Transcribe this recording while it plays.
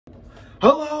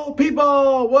Hello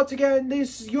people! Once again,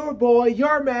 this is your boy,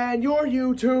 your man, your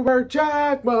YouTuber,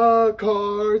 Jack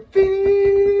McCarthy!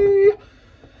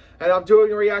 And I'm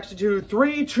doing a reaction to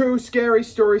 3 True Scary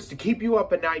Stories to Keep You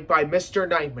Up at Night by Mr.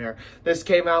 Nightmare. This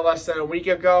came out less than a week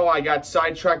ago. I got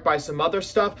sidetracked by some other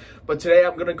stuff, but today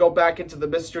I'm going to go back into the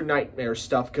Mr. Nightmare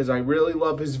stuff because I really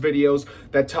love his videos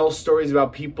that tell stories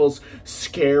about people's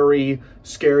scary,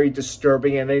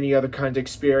 disturbing, and any other kinds of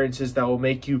experiences that will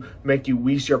make you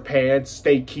wheeze your pants,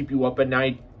 keep you up at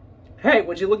night. Hey,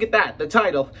 would you look at that? The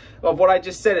title of what I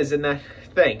just said is in that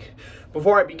thing.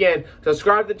 Before I begin,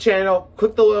 subscribe to the channel,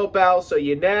 click the little bell so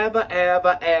you never,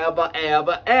 ever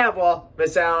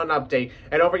miss out on an update.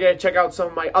 And don't forget to check out some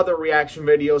of my other reaction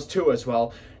videos too as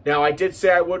well. Now, I did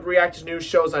say I would react to new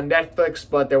shows on Netflix,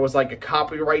 but there was like a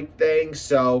copyright thing,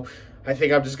 so I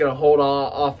think I'm just going to hold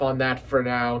off on that for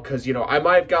now. Because, you know, I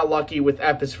might have got lucky with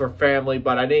F is for Family,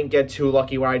 but I didn't get too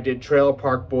lucky when I did Trailer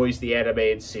Park Boys, the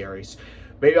animated series.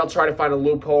 Maybe I'll try to find a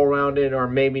loophole around it, or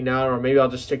maybe not, or maybe I'll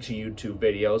just stick to YouTube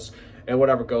videos. And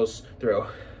whatever goes through.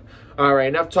 Alright,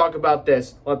 enough talk about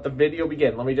this. Let the video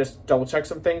begin. Let me just double check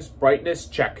some things. Brightness,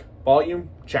 check. Volume,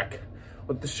 check.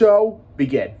 Let the show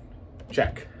begin.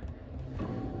 Check.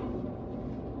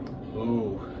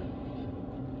 Ooh.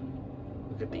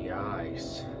 Look at the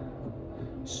eyes.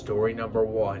 Story number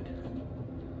 1.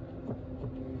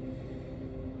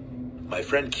 My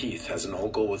friend Keith has an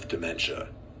uncle with dementia.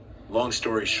 Long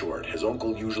story short, his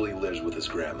uncle usually lives with his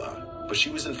grandma. But she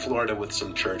was in Florida with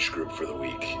some church group for the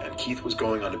week, and Keith was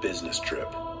going on a business trip.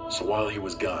 So while he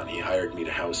was gone, he hired me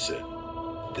to house sit.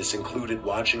 This included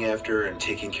watching after and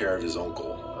taking care of his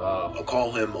uncle. I'll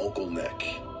call him Uncle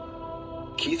Nick.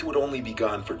 Keith would only be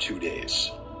gone for 2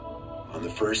 days. On the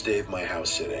first day of my house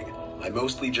sitting, I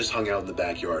mostly just hung out in the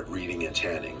backyard reading and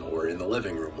tanning, or in the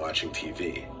living room watching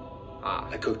TV.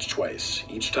 I cooked twice.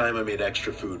 Each time I made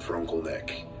extra food for Uncle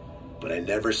Nick, but I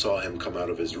never saw him come out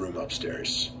of his room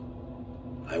upstairs.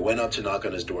 I went up to knock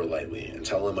on his door lightly and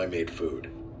tell him I made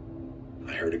food.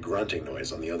 I heard a grunting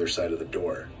noise on the other side of the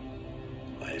door.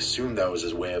 I assumed that was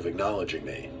his way of acknowledging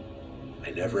me.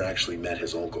 I never actually met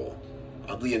his uncle.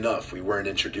 Oddly enough, we weren't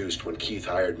introduced when Keith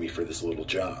hired me for this little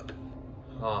job.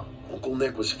 Uncle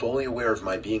Nick was fully aware of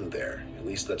my being there, at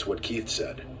least that's what Keith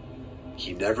said.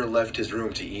 He never left his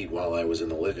room to eat while I was in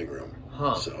the living room.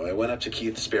 So I went up to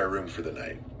Keith's spare room for the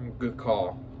night. Good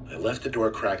call. I left the door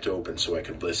cracked open so I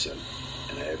could listen,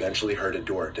 and I eventually heard a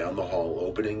door down the hall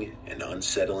opening and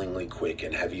unsettlingly quick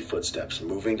and heavy footsteps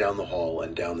moving down the hall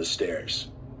and down the stairs.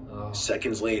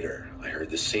 Seconds later, I heard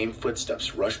the same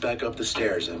footsteps rush back up the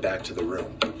stairs and back to the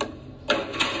room.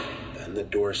 Then the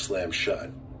door slammed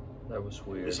shut. That was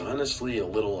weird. It was honestly a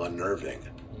little unnerving.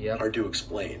 Hard to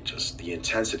explain, just the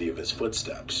intensity of his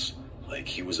footsteps, like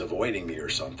he was avoiding me or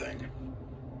something.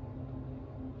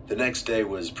 The next day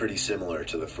was pretty similar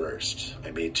to the first.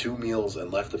 I made 2 meals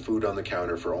and left the food on the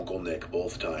counter for Uncle Nick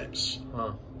both times.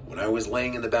 When I was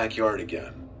laying in the backyard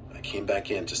again, I came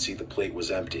back in to see the plate was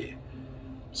empty.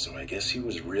 So I guess he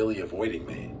was really avoiding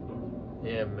me.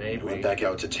 Yeah, maybe. I went back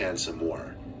out to tan some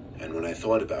more, and when I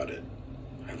thought about it,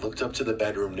 I looked up to the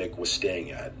bedroom Nick was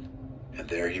staying at, and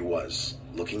there he was,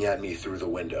 looking at me through the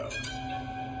window.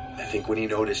 I think when he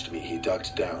noticed me, he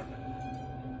ducked down.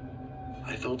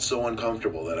 I felt so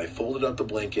uncomfortable that I folded up the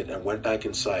blanket and went back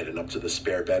inside and up to the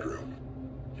spare bedroom.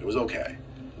 It was okay.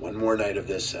 One more night of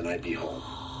this and I'd be home.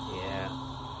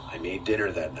 I made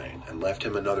dinner that night and left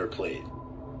him another plate.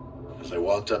 As I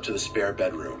walked up to the spare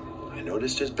bedroom, I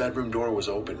noticed his bedroom door was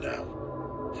open now.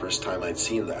 First time I'd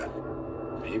seen that.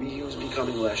 Maybe he was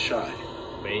becoming less shy.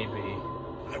 Maybe.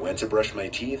 I went to brush my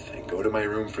teeth and go to my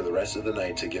room for the rest of the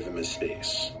night to give him his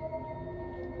space.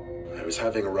 I was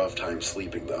having a rough time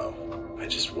sleeping though. I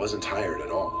just wasn't tired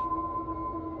at all.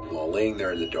 While laying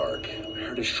there in the dark, I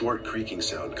heard a short creaking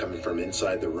sound coming from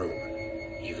inside the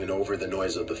room, even over the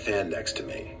noise of the fan next to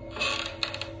me.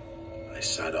 I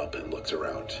sat up and looked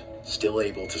around, still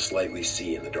able to slightly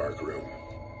see in the dark room.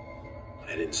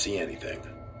 I didn't see anything.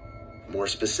 More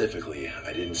specifically,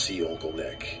 I didn't see Uncle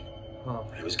Nick.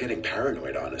 I was getting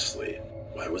paranoid, honestly.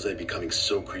 Why was I becoming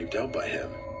so creeped out by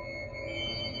him?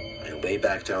 I lay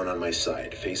back down on my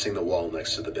side, facing the wall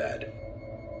next to the bed.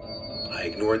 I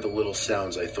ignored the little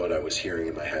sounds I thought I was hearing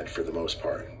in my head for the most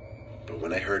part. But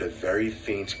when I heard a very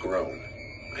faint groan,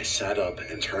 I sat up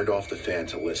and turned off the fan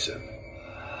to listen.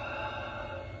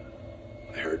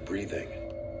 I heard breathing.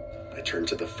 I turned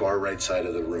to the far right side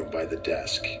of the room by the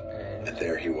desk, and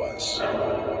there he was,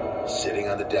 sitting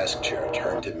on the desk chair,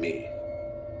 turned to me.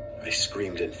 I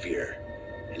screamed in fear,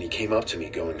 and he came up to me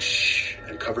going, "Shh,"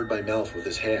 and covered my mouth with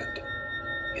his hand.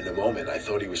 In the moment, I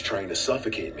thought he was trying to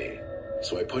suffocate me,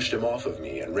 so I pushed him off of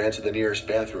me and ran to the nearest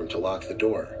bathroom to lock the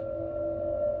door.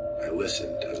 I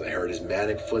listened as I heard his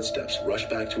manic footsteps rush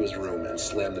back to his room and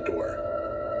slam the door.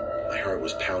 My heart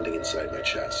was pounding inside my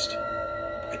chest.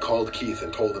 I called Keith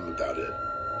and told him about it.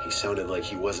 He sounded like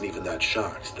he wasn't even that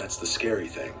shocked. That's the scary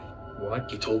thing.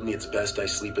 What? He told me it's best I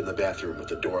sleep in the bathroom with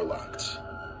the door locked.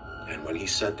 And when he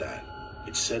said that,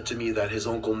 it said to me that his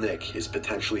Uncle Nick is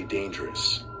potentially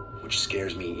dangerous, which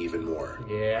scares me even more.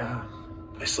 Yeah.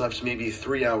 I slept maybe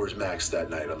 3 hours max that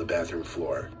night on the bathroom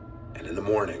floor, and in the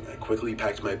morning I quickly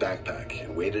packed my backpack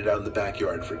and waited out in the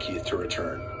backyard for Keith to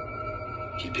return.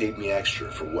 He paid me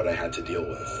extra for what I had to deal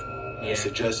with. I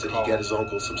suggested he get his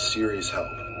uncle some serious help.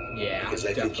 Yeah, because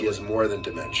I think he has more than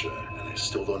dementia, and I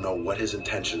still don't know what his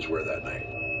intentions were that night.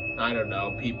 I don't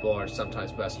know. People are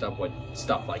sometimes messed up with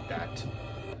stuff like that.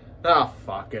 Oh,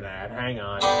 fucking ad. Hang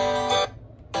on.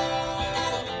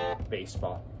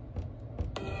 Baseball.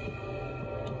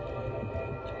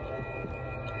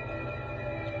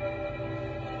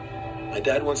 My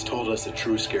dad once told us a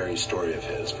true scary story of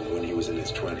his from when he was in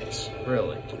his 20s.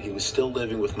 Really? When he was still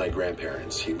living with my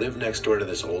grandparents, he lived next door to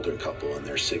this older couple in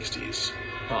their 60s.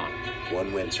 Huh.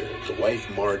 One winter, the wife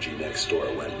Margie next door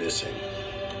went missing.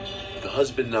 The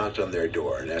husband knocked on their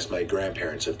door and asked my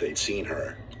grandparents if they'd seen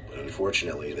her, but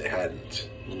unfortunately they hadn't.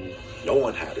 No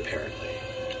one had, apparently.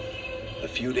 A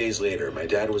few days later, my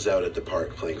dad was out at the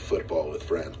park playing football with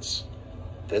friends.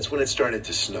 That's when it started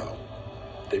to snow.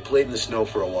 They played in the snow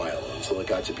for a while until it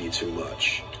got to be too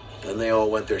much. Then they all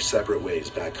went their separate ways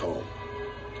back home.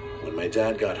 When my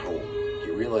dad got home,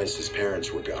 he realized his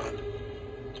parents were gone.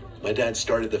 My dad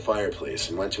started the fireplace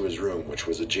and went to his room, which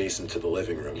was adjacent to the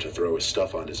living room, to throw his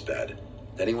stuff on his bed.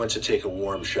 Then he went to take a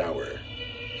warm shower.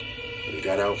 When he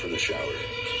got out from the shower,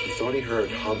 he thought he heard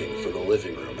humming from the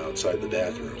living room outside the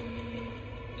bathroom.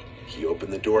 He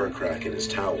opened the door a crack in his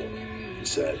towel and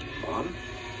said, "Mom?"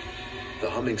 The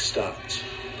humming stopped,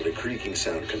 but a creaking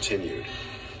sound continued.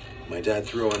 My dad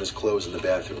threw on his clothes in the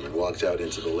bathroom and walked out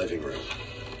into the living room.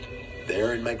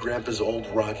 There in my grandpa's old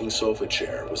rocking sofa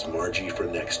chair was Margie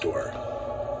from next door.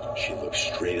 She looked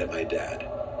straight at my dad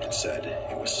and said,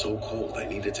 "It was so cold I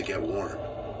needed to get warm."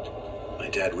 My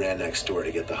dad ran next door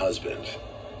to get the husband,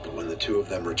 but when the two of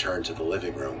them returned to the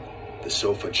living room, the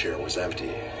sofa chair was empty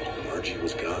and Margie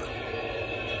was gone.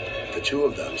 The two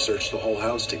of them searched the whole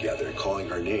house together, calling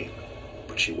her name,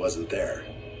 but she wasn't there.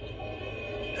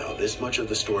 Now, this much of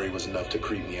the story was enough to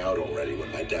creep me out already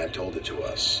when my dad told it to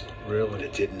us. Really? But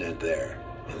it didn't end there.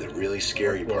 And the really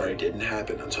scary part didn't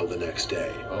happen until the next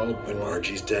day, when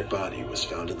Margie's dead body was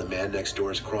found in the man next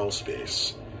door's crawl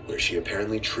space, where she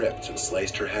apparently tripped and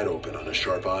sliced her head open on a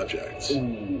sharp object.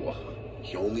 Ooh.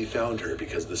 He only found her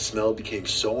because the smell became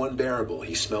so unbearable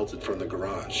he smelt it from the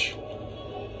garage.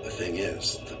 The thing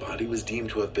is, the body was deemed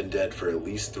to have been dead for at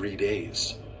least 3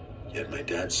 days. Yet my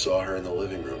dad saw her in the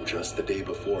living room just the day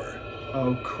before.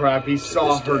 Oh crap, he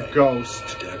saw her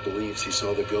ghost. Dad believes he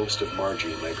saw the ghost of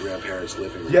Margie in my grandparents'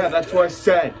 living room. Yeah, that's what I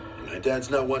said. And my dad's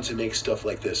not one to make stuff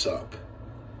like this up.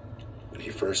 When he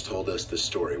first told us this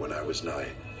story when I was 9,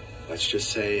 let's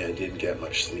just say I didn't get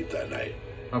much sleep that night.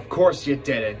 Of course you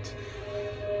didn't.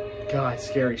 God,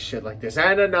 scary shit like this.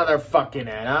 And another fucking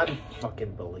ad.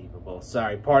 Unfucking believable.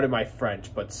 Sorry, pardon my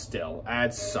French, but still,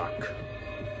 ads suck.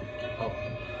 Oh,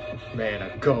 man,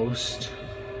 a ghost.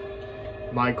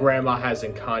 My grandma has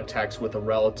in contacts with a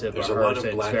relative There's of a lot hers, of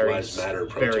and Black it's Lives Matter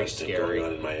very protesting scary.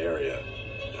 going on in my area.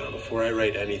 Now, before I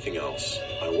write anything else,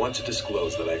 I want to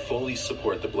disclose that I fully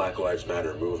support the Black Lives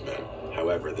Matter movement.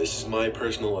 However, this is my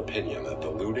personal opinion that the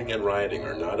looting and rioting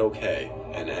are not okay,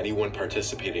 and anyone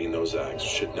participating in those acts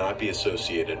should not be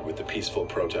associated with the peaceful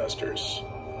protesters.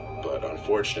 But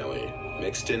unfortunately,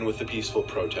 mixed in with the peaceful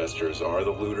protesters are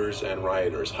the looters and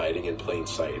rioters hiding in plain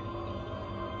sight.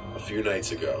 A few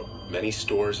nights ago, many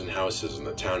stores and houses in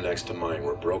the town next to mine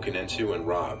were broken into and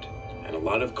robbed, and a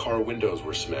lot of car windows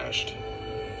were smashed.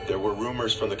 There were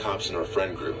rumors from the cops in our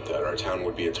friend group that our town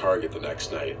would be a target the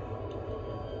next night.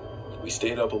 We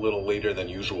stayed up a little later than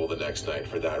usual the next night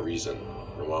for that reason,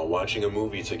 and while watching a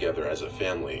movie together as a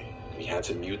family, we had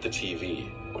to mute the TV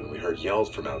when we heard yells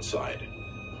from outside.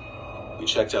 We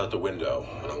checked out the window,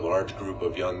 and a large group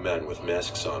of young men with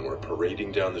masks on were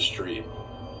parading down the street.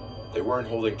 They weren't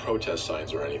holding protest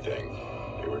signs or anything.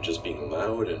 They were just being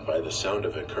loud and, by the sound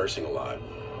of it, cursing a lot.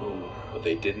 But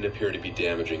they didn't appear to be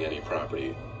damaging any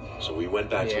property, so we went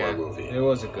back to our movie. It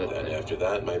was a good thing. And after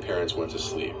that, my parents went to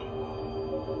sleep.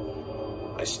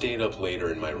 I stayed up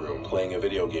later in my room playing a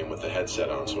video game with the headset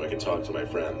on so I could talk to my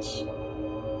friends.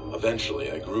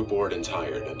 Eventually, I grew bored and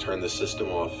tired and turned the system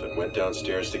off and went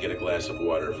downstairs to get a glass of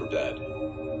water for bed.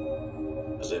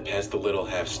 As I passed the little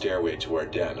half stairway to our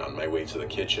den on my way to the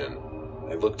kitchen,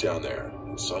 I looked down there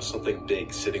and saw something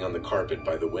big sitting on the carpet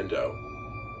by the window.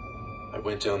 I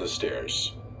went down the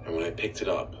stairs, and when I picked it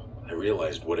up, I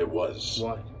realized what it was.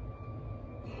 What?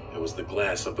 It was the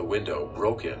glass of the window,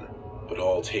 broken, but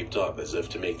all taped up as if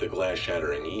to make the glass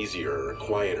shattering easier or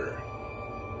quieter.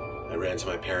 I ran to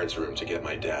my parents' room to get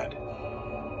my dad.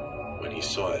 When he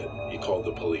saw it, he called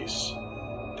the police.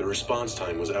 The response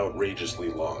time was outrageously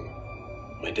long.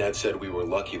 My dad said we were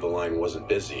lucky the line wasn't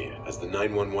busy, as the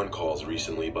 911 calls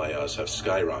recently by us have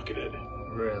skyrocketed.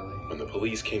 Really? When the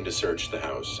police came to search the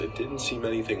house, it didn't seem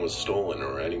anything was stolen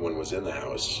or anyone was in the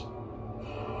house.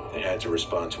 They had to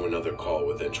respond to another call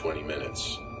within 20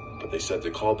 minutes, but they said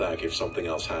to call back if something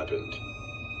else happened.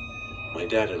 My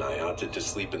dad and I opted to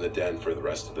sleep in the den for the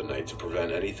rest of the night to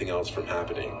prevent anything else from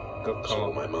happening. Good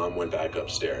call. So my mom went back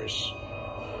upstairs.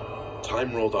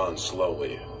 Time rolled on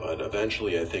slowly, but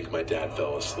eventually I think my dad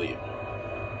fell asleep.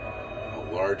 A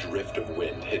large rift of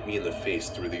wind hit me in the face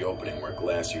through the opening where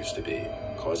glass used to be,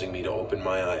 causing me to open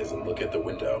my eyes and look at the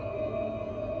window.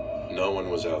 No one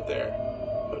was out there,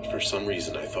 but for some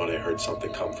reason I thought I heard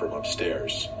something come from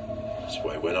upstairs. So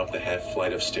I went up the half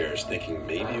flight of stairs thinking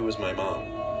maybe it was my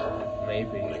mom.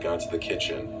 Maybe. When I got to the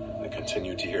kitchen, I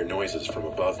continued to hear noises from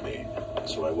above me,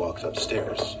 so I walked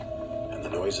upstairs, and the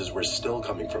noises were still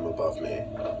coming from above me.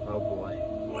 Oh boy.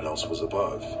 What else was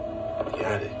above? The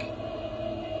attic.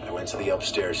 I went to the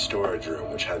upstairs storage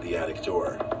room, which had the attic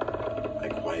door. I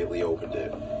quietly opened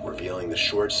it, revealing the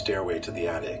short stairway to the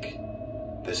attic.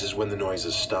 This is when the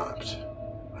noises stopped.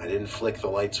 I didn't flick the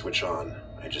light switch on.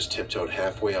 I just tiptoed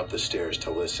halfway up the stairs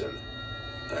to listen.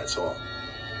 That's all.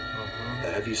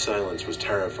 The heavy silence was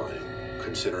terrifying,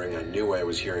 considering I knew I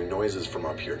was hearing noises from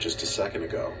up here just a second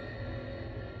ago.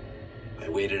 I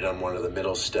waited on one of the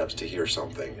middle steps to hear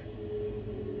something.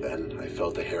 Then I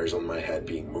felt the hairs on my head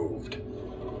being moved.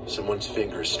 Someone's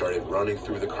fingers started running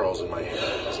through the curls in my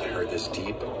hair as I heard this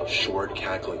deep, short,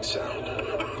 cackling sound.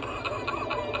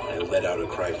 I let out a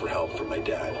cry for help from my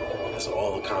dad, as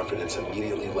all the confidence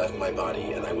immediately left my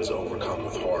body and I was overcome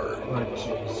with horror. Oh,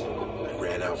 jeez. I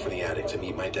ran out for the attic to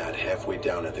meet my dad halfway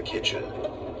down at the kitchen.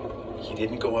 He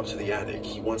didn't go up to the attic.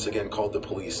 He once again called the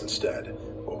police instead,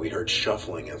 while we heard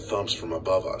shuffling and thumps from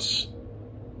above us.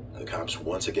 The cops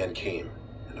once again came,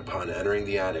 and upon entering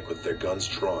the attic with their guns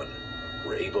drawn,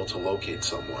 were able to locate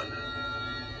someone.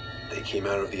 They came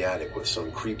out of the attic with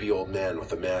some creepy old man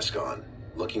with a mask on,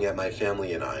 looking at my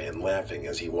family and I and laughing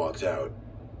as he walked out.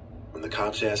 When the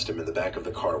cops asked him in the back of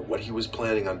the car what he was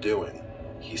planning on doing,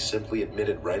 he simply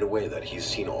admitted right away that he's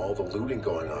seen all the looting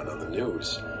going on the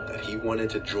news, that he wanted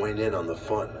to join in on the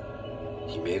fun.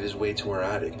 He made his way to our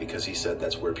attic because he said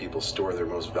that's where people store their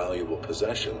most valuable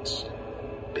possessions.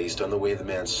 Based on the way the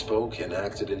man spoke and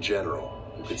acted in general,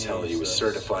 you could tell he was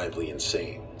certifiably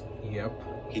insane. Yep.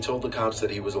 He told the cops that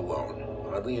he was alone.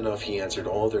 Oddly enough, he answered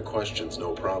all their questions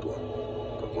no problem.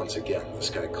 But once again,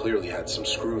 this guy clearly had some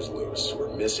screws loose,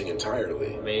 or missing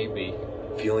entirely. Maybe.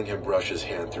 Feeling him brush his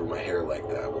hand through my hair like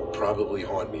that will probably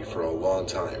haunt me for a long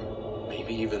time,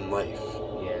 maybe even life.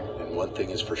 Yeah. And one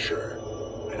thing is for sure,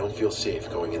 I don't feel safe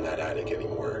going in that attic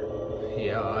anymore.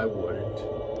 Yeah, I wouldn't.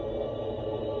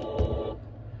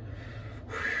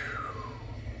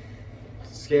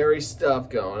 Scary stuff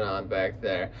going on back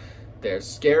there. There's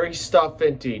scary stuff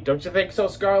indeed. Don't you think so,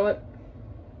 Scarlett?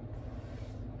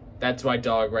 That's my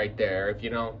dog right there, if you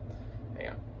know.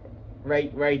 Yeah.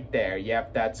 Right there.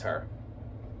 Yep, that's her.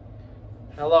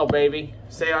 Hello, baby.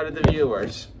 Say hi to the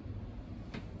viewers.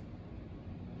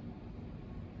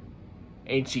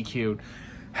 Ain't she cute?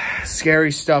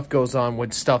 Scary stuff goes on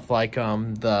with stuff like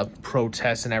the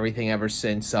protests and everything ever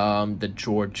since the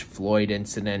George Floyd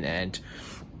incident, and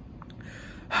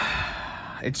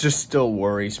it just still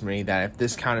worries me that if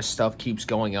this kind of stuff keeps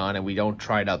going on and we don't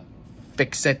try to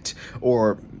fix it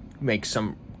or make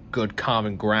some good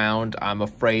common ground, I'm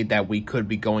afraid that we could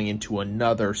be going into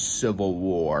another civil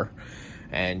war.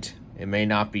 And it may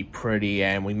not be pretty,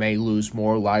 and we may lose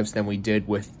more lives than we did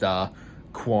with the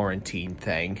quarantine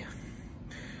thing.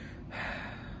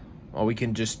 All we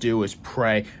can just do is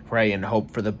pray and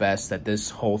hope for the best that this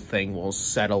whole thing will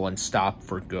settle and stop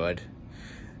for good.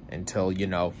 Until, you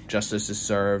know, justice is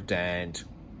served and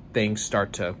things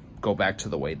start to go back to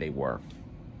the way they were.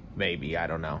 Maybe, I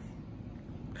don't know.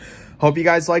 Hope you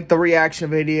guys liked the reaction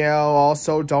video.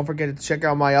 Also, don't forget to check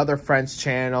out my other friends'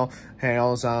 channels.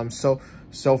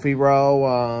 Sophie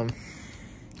Rowe,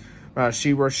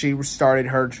 She started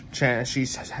her channel. She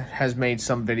has made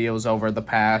some videos over the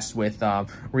past with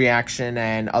reaction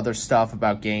and other stuff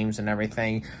about games and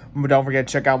everything. But don't forget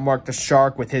to check out Mark the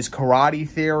Shark with his karate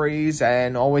theories,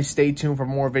 and always stay tuned for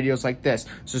more videos like this.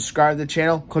 Subscribe to the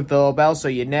channel, click the little bell so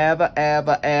you never,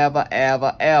 ever, ever,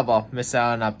 ever, ever miss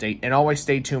out on an update. And always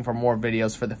stay tuned for more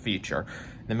videos for the future.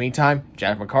 In the meantime,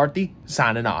 Jack McCarthy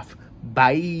signing off.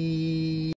 Bye.